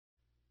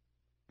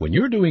When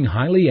you're doing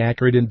highly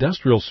accurate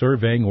industrial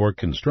surveying or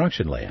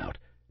construction layout,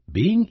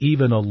 being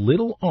even a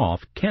little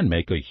off can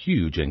make a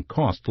huge and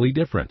costly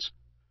difference.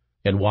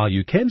 And while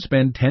you can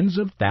spend tens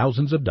of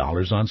thousands of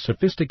dollars on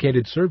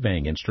sophisticated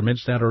surveying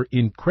instruments that are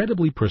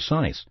incredibly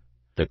precise,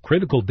 the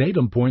critical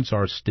datum points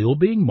are still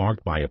being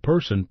marked by a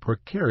person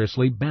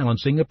precariously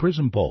balancing a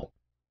prism pole.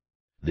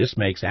 This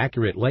makes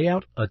accurate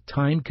layout a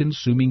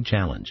time-consuming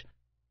challenge.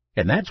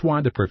 And that's why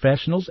the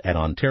professionals at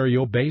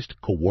Ontario-based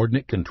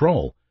Coordinate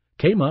Control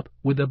came up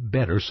with a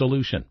better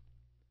solution.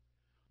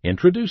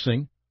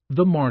 Introducing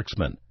the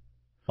Marksman,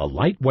 a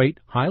lightweight,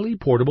 highly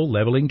portable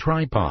leveling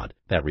tripod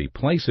that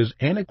replaces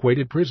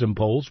antiquated prism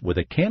poles with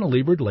a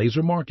cantilevered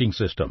laser marking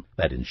system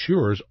that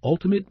ensures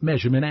ultimate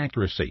measurement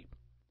accuracy.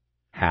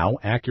 How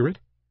accurate?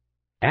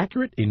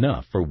 Accurate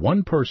enough for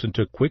one person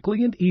to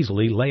quickly and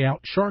easily lay out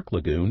Shark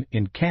Lagoon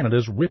in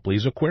Canada's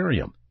Ripley's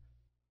Aquarium.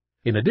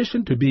 In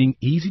addition to being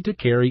easy to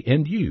carry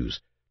and use,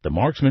 the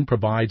Marksman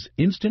provides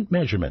instant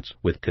measurements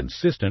with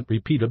consistent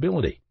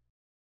repeatability.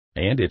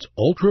 And its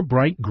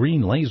ultra-bright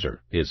green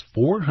laser is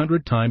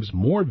 400 times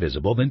more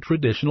visible than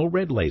traditional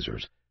red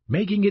lasers,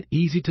 making it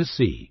easy to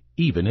see,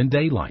 even in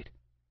daylight.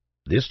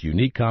 This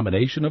unique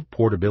combination of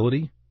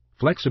portability,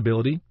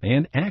 flexibility,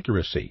 and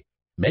accuracy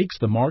makes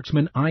the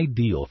Marksman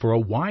ideal for a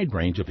wide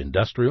range of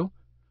industrial,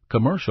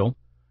 commercial,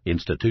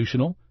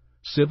 institutional,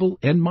 civil,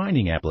 and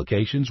mining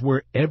applications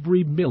where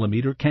every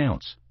millimeter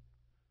counts.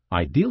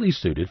 Ideally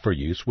suited for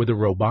use with a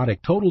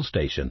robotic total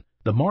station,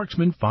 the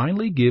Marksman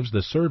finally gives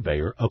the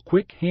surveyor a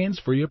quick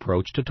hands-free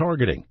approach to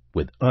targeting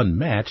with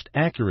unmatched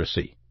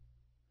accuracy.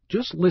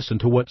 Just listen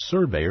to what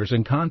surveyors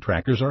and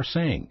contractors are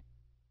saying.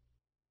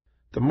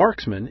 The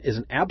Marksman is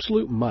an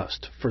absolute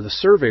must for the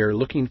surveyor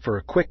looking for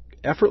a quick,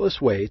 effortless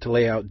way to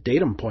lay out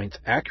datum points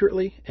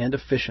accurately and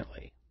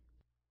efficiently.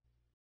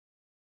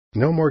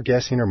 No more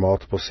guessing or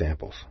multiple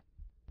samples.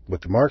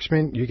 With the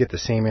Marksman, you get the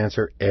same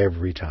answer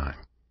every time.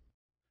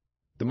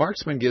 The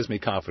Marksman gives me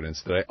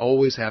confidence that I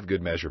always have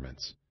good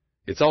measurements.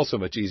 It's also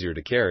much easier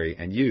to carry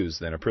and use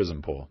than a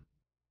prism pole.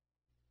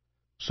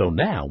 So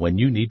now when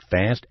you need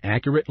fast,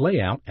 accurate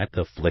layout at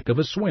the flick of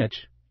a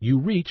switch, you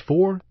reach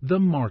for the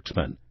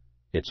Marksman.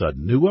 It's a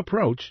new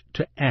approach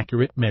to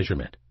accurate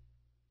measurement.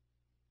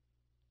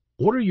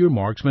 Order your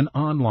Marksman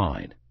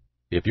online.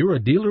 If you're a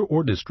dealer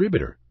or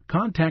distributor,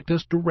 contact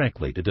us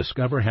directly to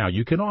discover how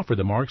you can offer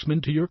the Marksman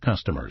to your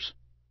customers.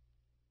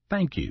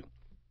 Thank you.